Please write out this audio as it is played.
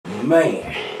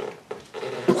Man.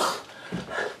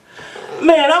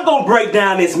 Man, I'm gonna break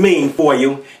down this meme for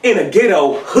you in a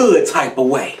ghetto hood type of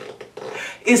way.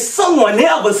 If someone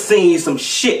ever seen some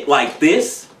shit like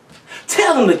this,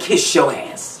 tell them to kiss your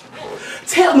ass.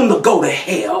 Tell them to go to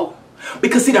hell.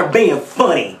 Because see, they're being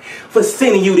funny for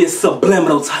sending you this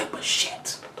subliminal type of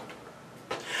shit.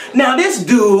 Now this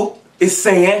dude is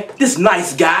saying, this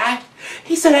nice guy,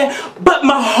 he said, but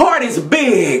my heart is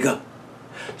big.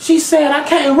 She said, I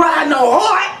can't ride no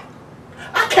heart.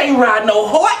 I can't ride no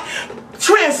heart.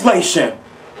 Translation.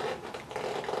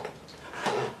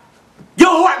 Your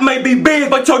heart may be big,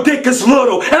 but your dick is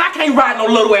little. And I can't ride no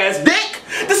little ass dick.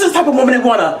 This is the type of woman that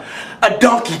want a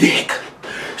donkey dick.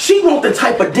 She want the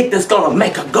type of dick that's gonna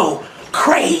make her go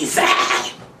crazy.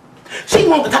 She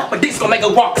want the type of dick that's gonna make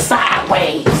her walk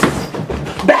sideways,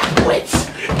 backwards,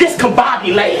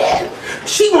 discombobulated.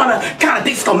 She want a kind of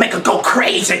dick that's gonna make her go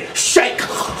crazy, shake.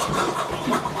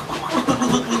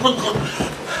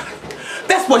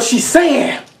 That's what she's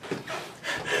saying.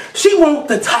 She want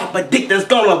the type of dick that's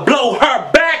gonna blow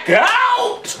her back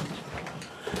out.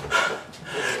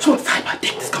 She want the type of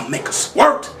dick that's gonna make her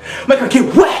squirt, make her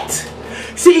get wet.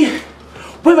 See,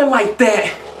 women like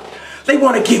that, they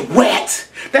want to get wet.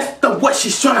 That's what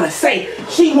she's trying to say.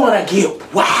 She want to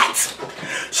get wet.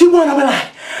 She want to be like,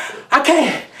 I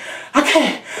can't.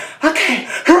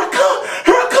 Here I come.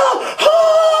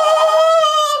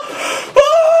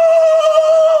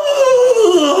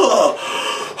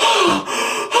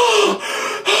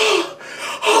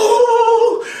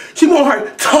 She want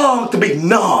her tongue to be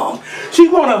numb. She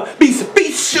want to be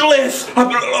speechless. She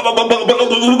want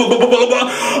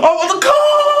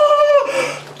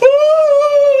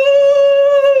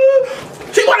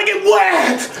to get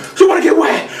wet. She want to get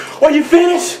wet. Are you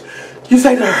finished? You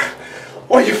say to her,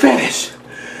 are you finished?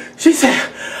 She said,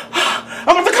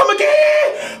 I'm about to come again.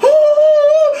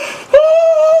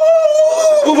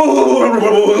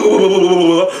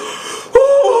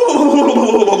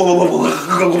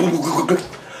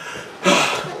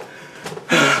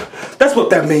 That's what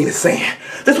that mean is saying.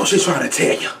 That's what she's trying to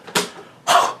tell you.